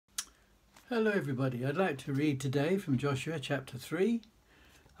Hello everybody, I'd like to read today from Joshua chapter 3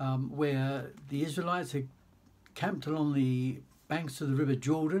 where the Israelites are camped along the banks of the river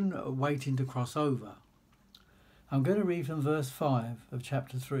Jordan waiting to cross over. I'm going to read from verse 5 of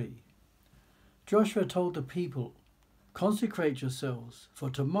chapter 3. Joshua told the people, "Consecrate yourselves, for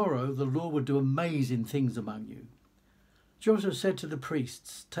tomorrow the Lord will do amazing things among you." Joshua said to the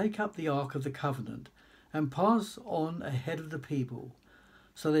priests, "Take up the ark of the covenant and pass on ahead of the people."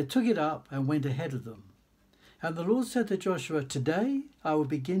 So they took it up and went ahead of them. And the Lord said to Joshua, "Today I will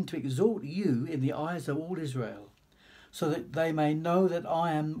begin to exalt you in the eyes of all Israel, so that they may know that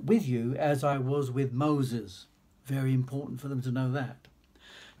I am with you as I was with Moses." Very important for them to know that.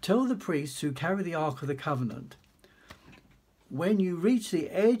 "Tell the priests who carry the ark of the covenant, when you reach the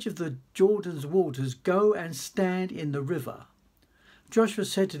edge of the Jordan's waters, go and stand in the river." Joshua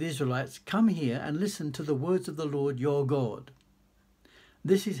said to the Israelites, "Come here and listen to the words of the Lord your God.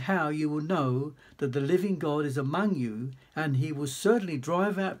 This is how you will know that the living God is among you, and he will certainly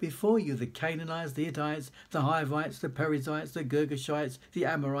drive out before you the Canaanites, the Hittites, the Hivites, the Perizzites, the Girgashites, the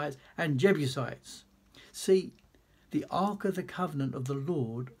Amorites, and Jebusites. See, the ark of the covenant of the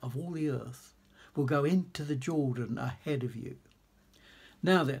Lord of all the earth will go into the Jordan ahead of you.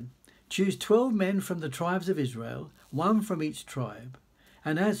 Now then, choose 12 men from the tribes of Israel, one from each tribe,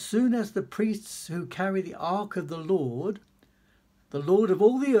 and as soon as the priests who carry the ark of the Lord of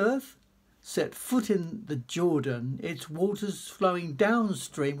all the earth, set foot in the Jordan, its waters flowing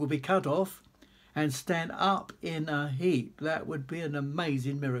downstream will be cut off and stand up in a heap." That would be an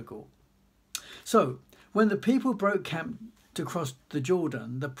amazing miracle. So, when the people broke camp to cross the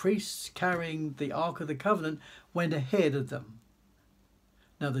Jordan, the priests carrying the Ark of the Covenant went ahead of them.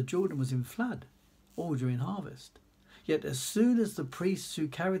 Now the Jordan was in flood, all during harvest. Yet as soon as the priests who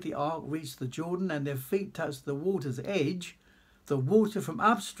carried the Ark reached the Jordan and their feet touched the water's edge, the water from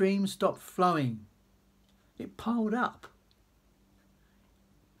upstream stopped flowing. It piled up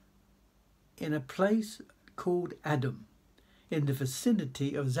in a place called Adam, in the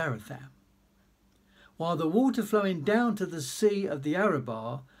vicinity of Zarethan, while the water flowing down to the sea of the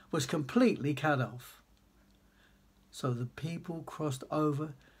Arabah was completely cut off. So the people crossed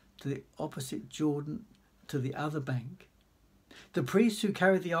over to the opposite Jordan, to the other bank. The priests who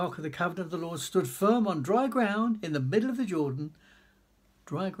carried the Ark of the Covenant of the Lord stood firm on dry ground in the middle of the Jordan,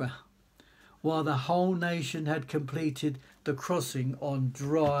 while the whole nation had completed the crossing on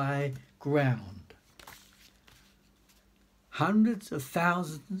dry ground. Hundreds of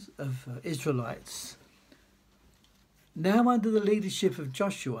thousands of Israelites, now under the leadership of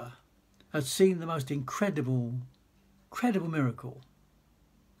Joshua, had seen the most incredible miracle.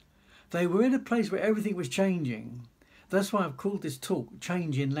 They were in a place where everything was changing. That's why I've called this talk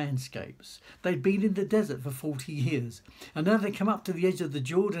 "Change in Landscapes." They'd been in the desert for 40 years, and now they come up to the edge of the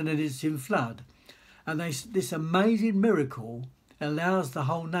Jordan and it's in flood. And this amazing miracle allows the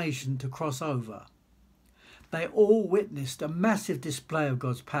whole nation to cross over. They all witnessed a massive display of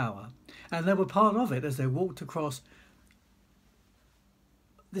God's power, and they were part of it as they walked across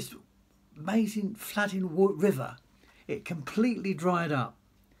this amazing flooding river. It completely dried up.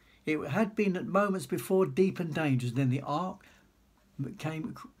 It had been at moments before deep and dangerous. And then the ark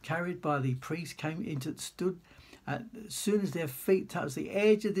carried by the priest stood. As soon as their feet touched the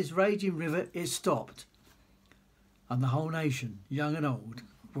edge of this raging river, it stopped. And the whole nation, young and old,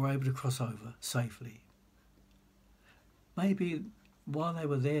 were able to cross over safely. Maybe while they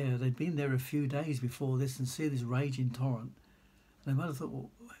were there, they'd been there a few days before this and see this raging torrent. They might have thought, "Well,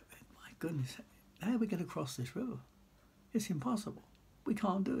 my goodness, how are we going to cross this river? It's impossible. We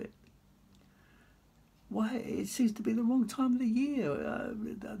can't do it." Why? It seems to be the wrong time of the year.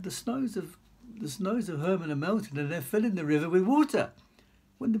 The snows of Hermon are melted and they're filling the river with water.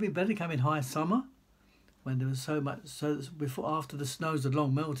 Wouldn't it be better come in high summer when there was so after the snows had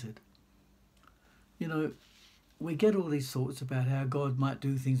long melted? You know, we get all these thoughts about how God might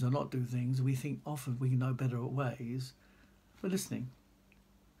do things or not do things. We think often we know better ways. But listening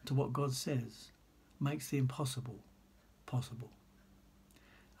to what God says makes the impossible possible.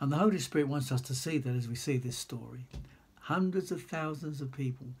 And the Holy Spirit wants us to see that as we see this story. Hundreds of thousands of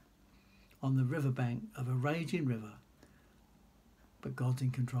people on the riverbank of a raging river, but God's in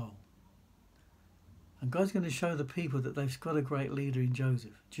control. And God's going to show the people that they've got a great leader in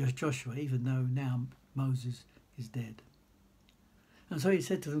Joshua, even though now Moses is dead. And so he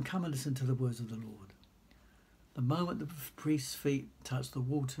said to them, "Come and listen to the words of the Lord. The moment the priest's feet touch the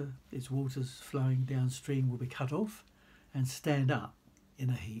water, its waters flowing downstream will be cut off and stand up in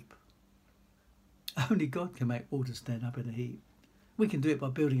a heap." Only God can make water stand up in a heap. We can do it by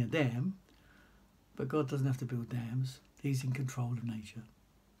building a dam, but God doesn't have to build dams. He's in control of nature.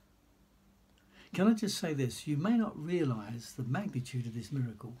 Can I just say this? You may not realise the magnitude of this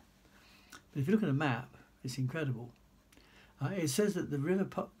miracle, but if you look at a map, it's incredible. It says that the river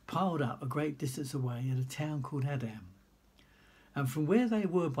piled up a great distance away at a town called Adam. And from where they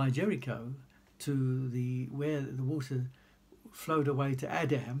were by Jericho to where the water flowed away to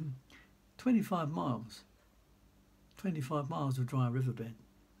Adam, 25 miles. 25 miles of dry riverbed.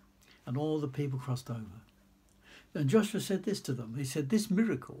 And all the people crossed over. And Joshua said this to them. He said, this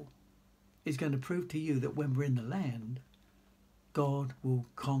miracle is going to prove to you that when we're in the land, God will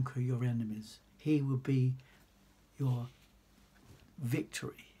conquer your enemies. He will be your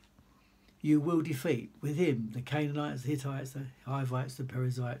victory. You will defeat with him the Canaanites, the Hittites, the Hivites, the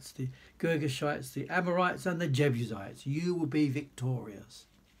Perizzites, the Girgashites, the Amorites and the Jebusites. You will be victorious.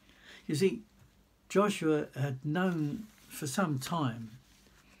 You see, Joshua had known for some time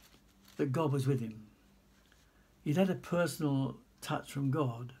that God was with him. He'd had a personal touch from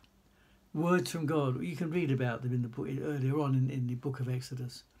God, words from God. You can read about them in the book earlier on in the book of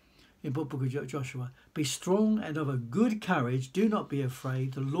Exodus. In the book of Joshua, be strong and of a good courage. Do not be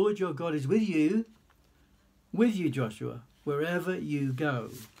afraid. The Lord your God is with you, Joshua, wherever you go.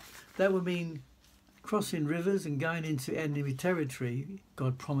 That would mean crossing rivers and going into enemy territory.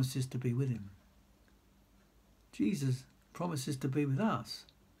 God promises to be with him. Jesus promises to be with us.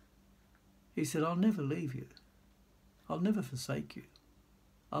 He said, I'll never leave you. I'll never forsake you.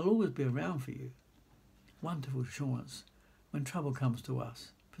 I'll always be around for you. Wonderful assurance when trouble comes to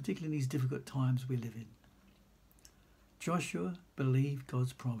us, particularly in these difficult times we live in. Joshua believed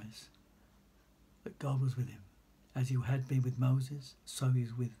God's promise that God was with him. As he had been with Moses, so he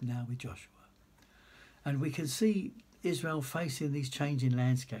is now with Joshua. And we can see Israel facing these changing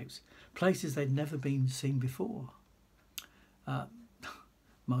landscapes, places they'd never been seen before.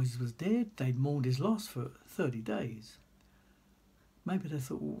 Moses was dead. They'd mourned his loss for 30 days. Maybe they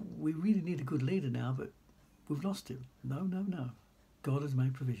thought, well, we really need a good leader now, but we've lost him. No. God has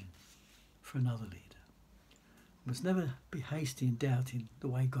made provision for another leader. We must never be hasty in doubting the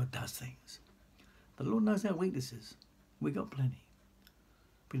way God does things. The Lord knows our weaknesses. We've got plenty.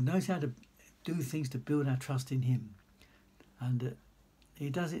 But he knows how to do things to build our trust in him. And he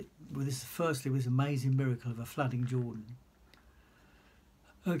does it with this, firstly, with this amazing miracle of a flooding Jordan.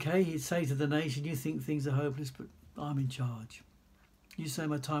 Okay, he'd say to the nation, you think things are hopeless, but I'm in charge. You say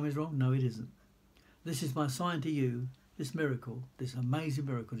my time is wrong? No, it isn't. This is my sign to you, this miracle, this amazing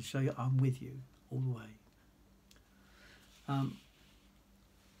miracle, to show you I'm with you all the way.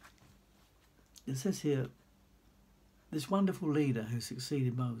 It says here, this wonderful leader who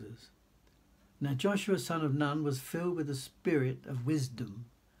succeeded Moses. Now Joshua, son of Nun, was filled with the spirit of wisdom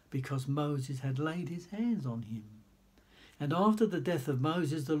because Moses had laid his hands on him. And after the death of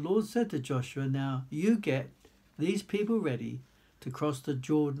Moses, the Lord said to Joshua, now you get these people ready to cross the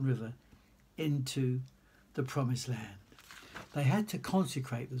Jordan River into the promised land. They had to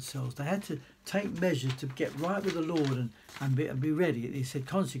consecrate themselves. They had to take measures to get right with the Lord and be ready. He said,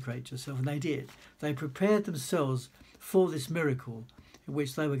 consecrate yourself, and they did. They prepared themselves for this miracle in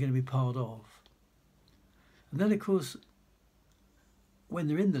which they were going to be part of. And then, of course, when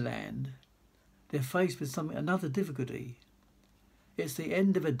they're in the land, they're faced with another difficulty. It's the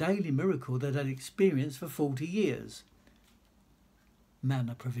end of a daily miracle that they'd experienced for 40 years.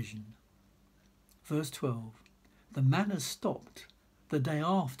 Manna provision. Verse 12. The manna stopped the day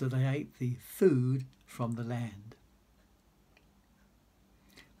after they ate the food from the land.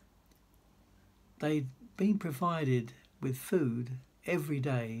 They'd been provided with food every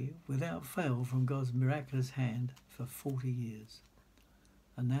day without fail from God's miraculous hand for 40 years.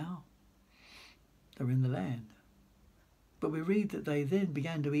 And now they're in the land. But we read that they then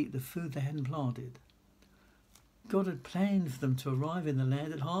began to eat the food they hadn't planted. God had planned for them to arrive in the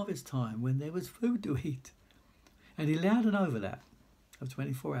land at harvest time when there was food to eat. And he allowed an overlap of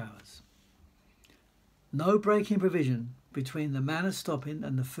 24 hours. No break in provision between the manna stopping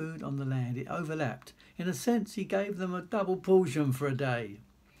and the food on the land. It overlapped. In a sense, he gave them a double portion for a day.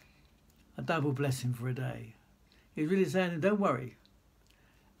 A double blessing for a day. He's really saying, don't worry.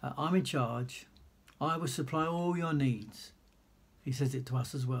 I'm in charge. I will supply all your needs. He says it to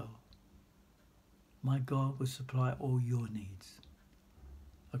us as well. My God will supply all your needs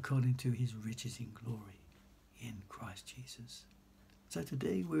according to his riches in glory in Christ Jesus. So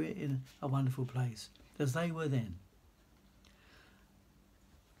today we're in a wonderful place, as they were then.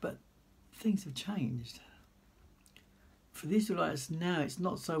 But things have changed. For the Israelites now, it's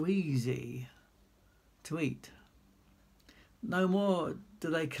not so easy to eat. No more do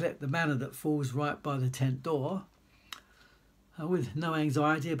they collect the manna that falls right by the tent door, with no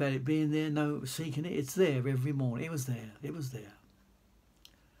anxiety about it being there, no seeking it. It's there every morning. It was there.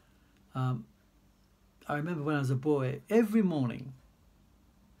 I remember when I was a boy, every morning,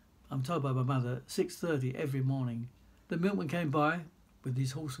 I'm told by my mother, 6:30 every morning, the milkman came by with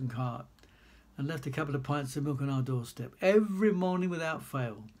his horse and cart and left a couple of pints of milk on our doorstep. Every morning without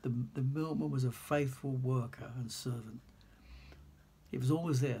fail. The milkman was a faithful worker and servant. It was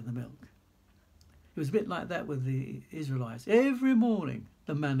always there, the milk. It was a bit like that with the Israelites. Every morning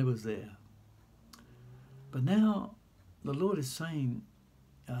the manna was there. But now the Lord is saying,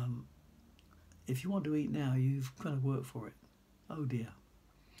 if you want to eat now, you've got to work for it. Oh dear.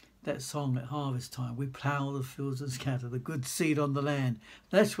 That song at harvest time, we plough the fields and scatter the good seed on the land.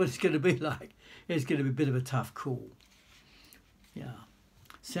 That's what it's going to be like. It's going to be a bit of a tough call. Yeah.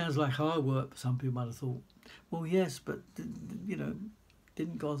 Sounds like hard work, some people might have thought. Well, yes, but, you know,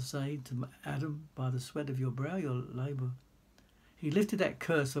 didn't God say to Adam, by the sweat of your brow, your labour? He lifted that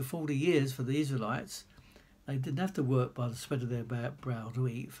curse for 40 years for the Israelites. They didn't have to work by the sweat of their brow to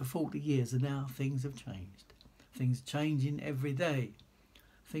eat for 40 years, and now things have changed. Things changing every day.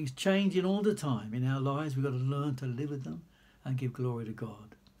 Things changing all the time in our lives. We've got to learn to live with them and give glory to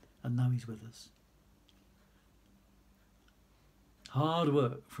God and know He's with us. Hard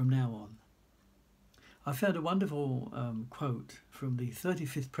work from now on. I found a wonderful quote from the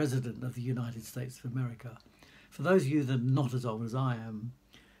 35th President of the United States of America. For those of you that are not as old as I am,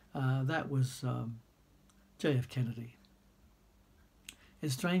 that was J.F. Kennedy.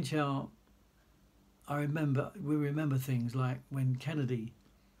 It's strange how we remember things like when Kennedy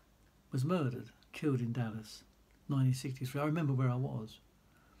was murdered, killed in Dallas, 1963. I remember where I was.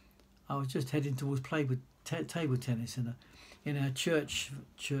 I was just heading towards table tennis in our church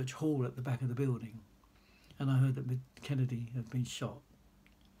hall at the back of the building, and I heard that Kennedy had been shot.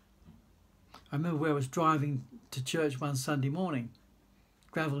 I remember where I was driving to church one Sunday morning,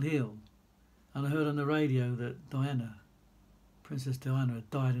 Gravel Hill, and I heard on the radio that Princess Diana, had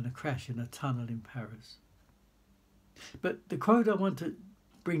died in a crash in a tunnel in Paris. But the quote I want to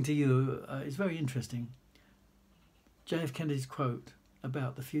bring to you is very interesting. J.F. Kennedy's quote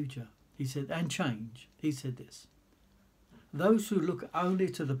about the future. He said, and change. He said this: those who look only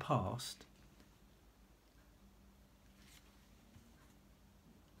to the past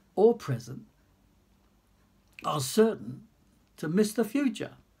or present are certain to miss the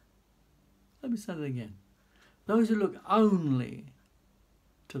future. Let me say that again. Those who look only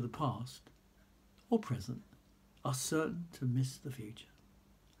to the past or present are certain to miss the future.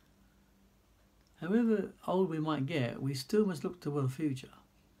 However old we might get, we still must look toward the future,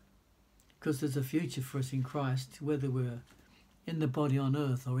 because there's a future for us in Christ, whether we're in the body on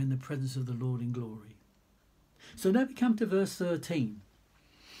earth or in the presence of the Lord in glory. So now we come to verse 13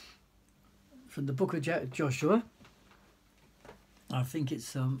 from the book of Joshua. I think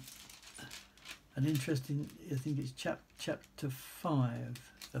it's an interesting, I think it's chapter 5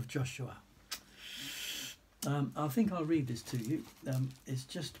 of Joshua. I think I'll read this to you. It's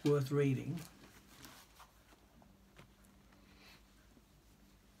just worth reading.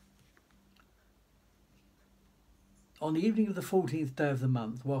 On the evening of the 14th day of the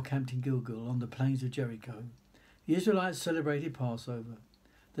month, while camped in Gilgal on the plains of Jericho, the Israelites celebrated Passover.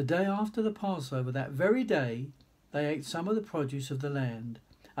 The day after the Passover, that very day, they ate some of the produce of the land,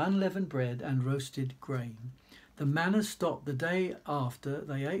 unleavened bread and roasted grain. The manna stopped the day after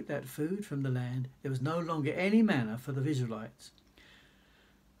they ate that food from the land. There was no longer any manna for the Israelites.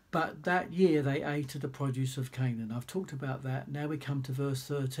 But that year they ate of the produce of Canaan. I've talked about that. Now we come to verse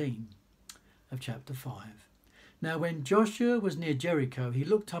 13 of chapter 5. Now when Joshua was near Jericho, he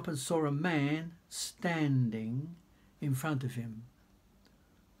looked up and saw a man standing in front of him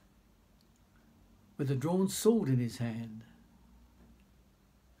with a drawn sword in his hand.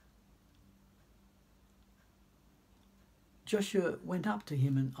 Joshua went up to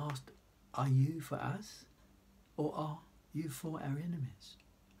him and asked, "Are you for us, or are you for our enemies?"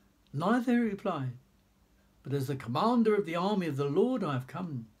 "Neither," he replied, "but as the commander of the army of the Lord I have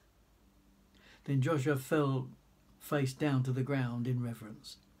come." Then Joshua fell face down to the ground in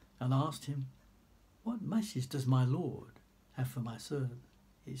reverence and asked him, "What message does my Lord have for my servant?"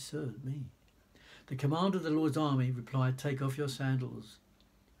 He served me. The commander of the Lord's army replied, "Take off your sandals,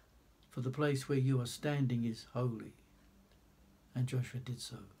 for the place where you are standing is holy." And Joshua did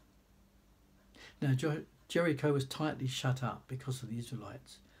so. Now Jericho was tightly shut up because of the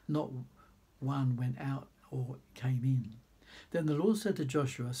Israelites. Not one went out or came in. Then the Lord said to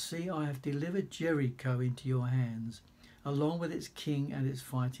Joshua, "See, I have delivered Jericho into your hands, along with its king and its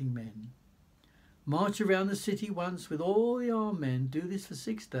fighting men. March around the city once with all the armed men. Do this for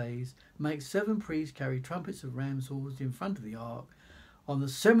 6 days. Make 7 priests carry trumpets of ram's horns in front of the ark. On the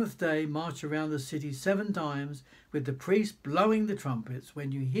seventh day, march around the city 7 times with the priests blowing the trumpets.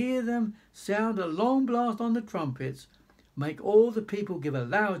 When you hear them sound a long blast on the trumpets, make all the people give a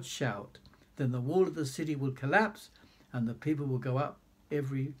loud shout. Then the wall of the city will collapse and the people will go up,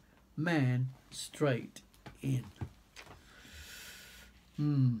 every man straight in.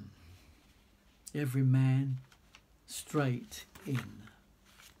 Every man straight in.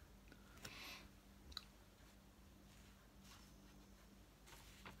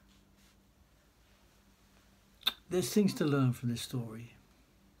 There's things to learn from this story.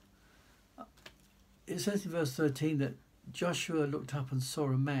 It says in verse 13 that Joshua looked up and saw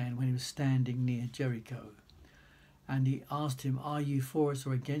a man when he was standing near Jericho. And he asked him, "Are you for us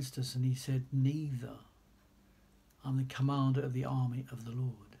or against us?" And he said, "Neither. I'm the commander of the army of the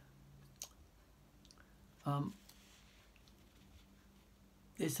Lord."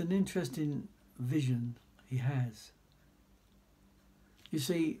 It's an interesting vision he has. You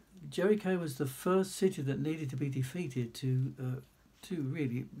see, Jericho was the first city that needed to be defeated to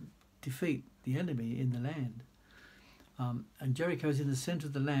really defeat the enemy in the land. And Jericho is in the centre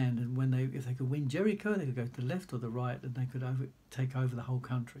of the land, and if they could win Jericho, they could go to the left or the right, and they could take over the whole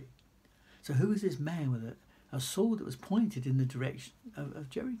country. So who is this man with a sword that was pointed in the direction of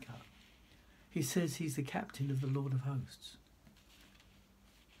Jericho? He says he's the captain of the Lord of hosts.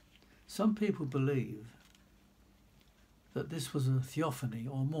 Some people believe that this was a theophany,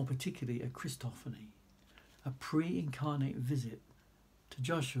 or more particularly a Christophany, a pre-incarnate visit to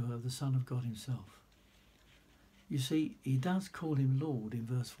Joshua, the Son of God himself. You see, he does call him Lord in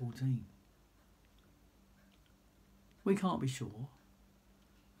verse 14. We can't be sure.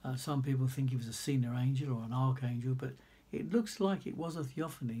 Some people think he was a senior angel or an archangel, but it looks like it was a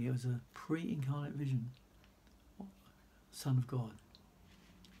theophany. It was a pre-incarnate vision. Son of God.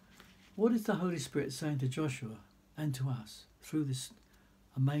 What is the Holy Spirit saying to Joshua and to us through this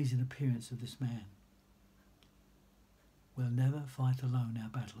amazing appearance of this man? We'll never fight alone our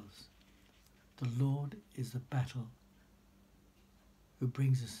battles. The Lord is the battle who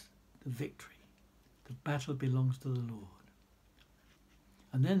brings us the victory. The battle belongs to the Lord.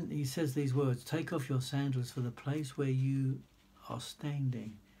 And then he says these words, "Take off your sandals, for the place where you are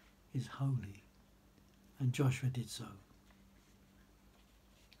standing is holy." And Joshua did so.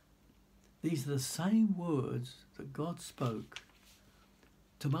 These are the same words that God spoke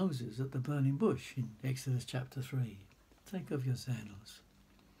to Moses at the burning bush in Exodus chapter 3. "Take off your sandals,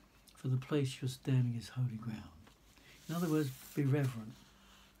 for the place you're standing is holy ground." In other words, be reverent.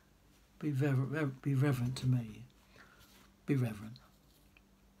 Be reverent to me. Be reverent.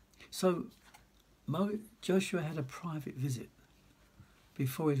 So Joshua had a private visit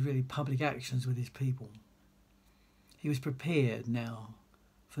before his really public actions with his people. He was prepared now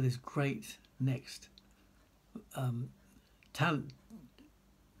for this great next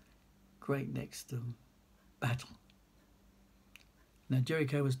battle. Now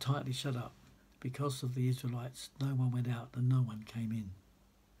Jericho was tightly shut up. Because of the Israelites, no one went out and no one came in.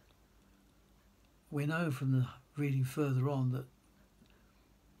 We know from the reading further on that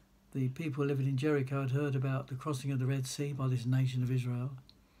the people living in Jericho had heard about the crossing of the Red Sea by this nation of Israel,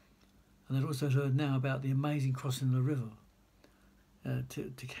 and they'd also heard now about the amazing crossing of the river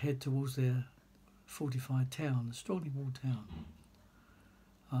to head towards their fortified town, a strongly walled town.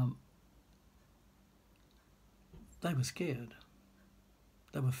 They were scared.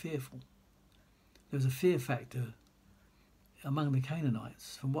 They were fearful. There was a fear factor among the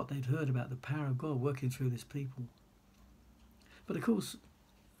Canaanites from what they'd heard about the power of God working through this people. But of course,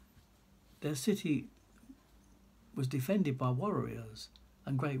 their city was defended by warriors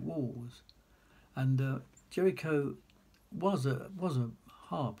and great walls, and Jericho was a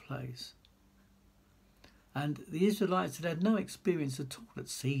hard place. And the Israelites had no experience at all at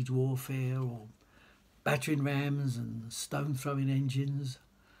siege warfare or battering rams and stone throwing engines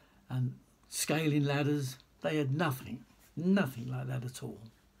and scaling ladders. They had nothing like that at all.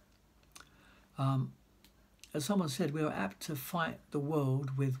 As someone said, we are apt to fight the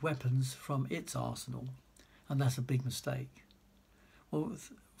world with weapons from its arsenal, and that's a big mistake. Well,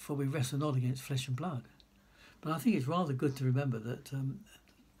 for we wrestle not against flesh and blood. But I think it's rather good to remember that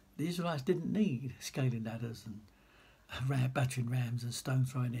the Israelites didn't need scaling ladders and battering rams and stone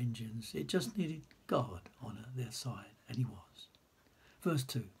throwing engines. It just needed God on their side, and he was. Verse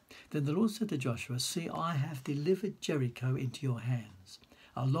 2. Then the Lord said to Joshua, "See, I have delivered Jericho into your hands,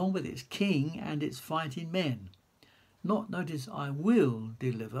 along with its king and its fighting men." Notice, I will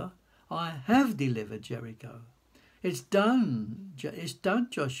deliver. I have delivered Jericho. It's done. It's done,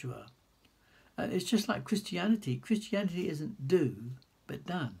 Joshua. It's just like Christianity. Christianity isn't do, but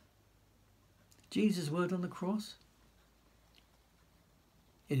done. Jesus' word on the cross.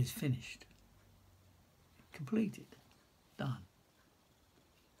 It is finished. Completed. Done.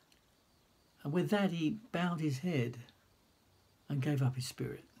 And with that he bowed his head and gave up his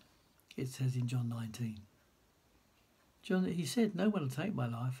spirit. It says in John 19. He said, no one will take my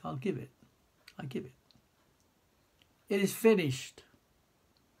life, I'll give it. I give it. It is finished.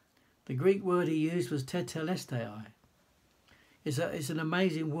 The Greek word he used was tetelestai. It's an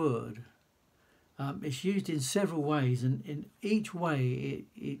amazing word. It's used in several ways, and in each way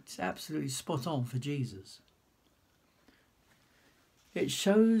it's absolutely spot on for Jesus. It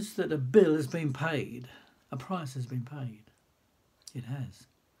shows that a bill has been paid, a price has been paid. It has,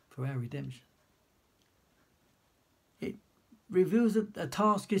 for our redemption. It reveals that a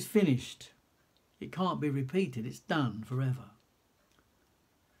task is finished. It can't be repeated, it's done forever.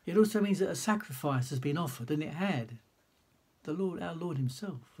 It also means that a sacrifice has been offered, and it had. Our Lord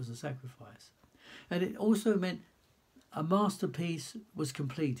himself was a sacrifice. And it also meant a masterpiece was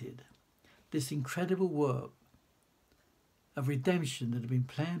completed. This incredible work of redemption that had been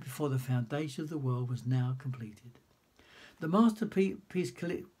planned before the foundation of the world was now completed. The masterpiece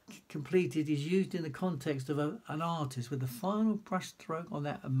completed is used in the context of an artist with the final brush stroke on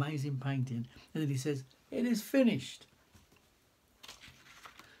that amazing painting. And then he says, it is finished.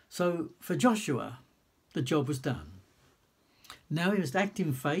 So for Joshua, the job was done. Now he must act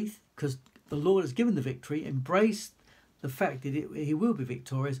in faith because the Lord has given the victory, embrace the fact that he will be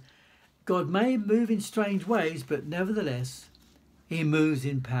victorious. God may move in strange ways, but nevertheless, he moves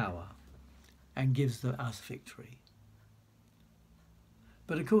in power and gives us victory.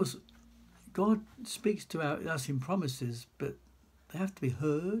 But of course, God speaks to us in promises, but they have to be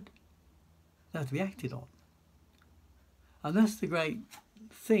heard, they have to be acted on. And that's the great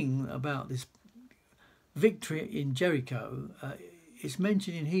thing about this victory in Jericho. It's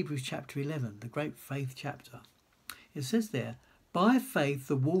mentioned in Hebrews chapter 11, the great faith chapter. It says there, by faith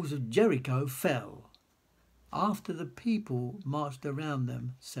the walls of Jericho fell after the people marched around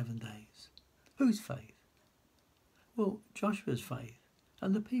them 7 days. Whose faith? Well, Joshua's faith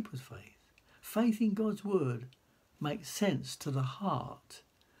and the people's faith. Faith in God's word makes sense to the heart,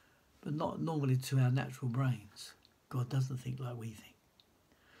 but not normally to our natural brains. God doesn't think like we think.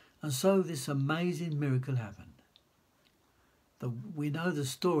 And so this amazing miracle happened. We know the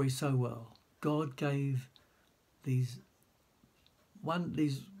story so well. God gave this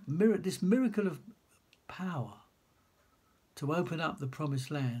miracle of power to open up the promised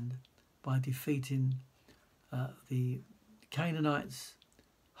land by defeating the Canaanites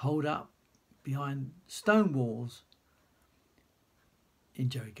holed up behind stone walls in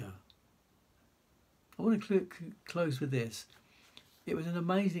Jericho. I want to close with this. It was an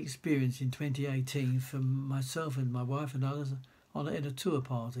amazing experience in 2018 for myself and my wife and others in a tour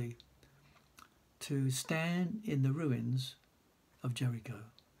party to stand in the ruins of Jericho.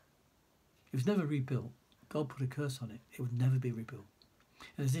 It was never rebuilt. God put a curse on it. It would never be rebuilt.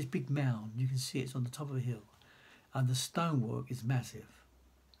 And there's this big mound. You can see it's on the top of a hill. And the stonework is massive.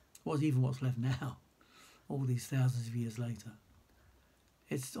 What's left now, all these thousands of years later.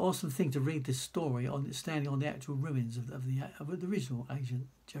 It's an awesome thing to read this story standing on the actual ruins of the original ancient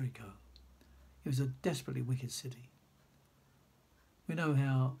Jericho. It was a desperately wicked city. We know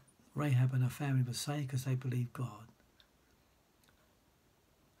how Rahab and her family were saved because they believed God.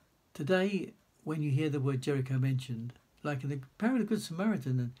 Today, when you hear the word Jericho mentioned, like in the parable of the Good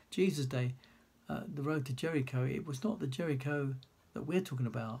Samaritan in Jesus' day, the road to Jericho, it was not the Jericho that we're talking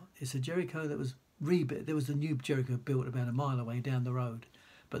about. It's a Jericho that was rebuilt. There was a new Jericho built about a mile away down the road.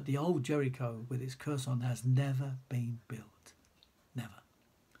 But the old Jericho with its curse on has never been built. Never.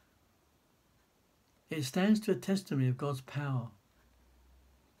 It stands to a testimony of God's power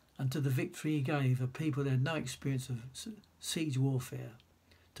and to the victory he gave of people that had no experience of siege warfare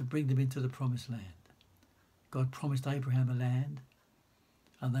to bring them into the promised land. God promised Abraham a land,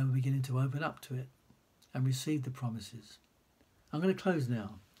 and they were beginning to open up to it and receive the promises. I'm going to close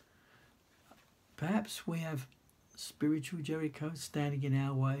now. Perhaps we have spiritual Jericho standing in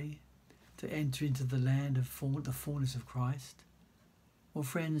our way to enter into the land of the fullness of Christ. Well,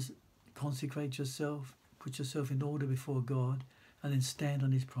 friends, consecrate yourself, put yourself in order before God, and then stand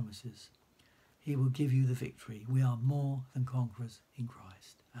on his promises. He will give you the victory. We are more than conquerors in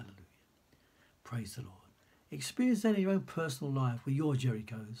Christ. Hallelujah. Praise the Lord. Experience that in your own personal life with your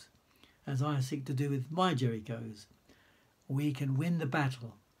Jerichos, as I seek to do with my Jerichos. We can win the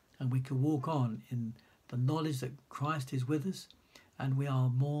battle and we can walk on in the knowledge that Christ is with us, and we are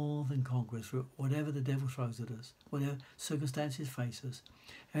more than conquerors for whatever the devil throws at us, whatever circumstances face us.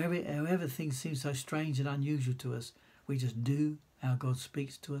 However things seem so strange and unusual to us, we just do how God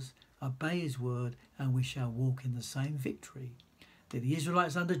speaks to us, obey his word, and we shall walk in the same victory that the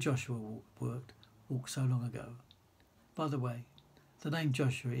Israelites under Joshua walked so long ago. By the way, the name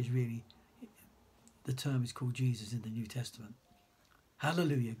Joshua is really, the term is called Jesus in the New Testament.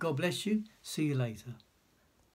 Hallelujah. God bless you. See you later.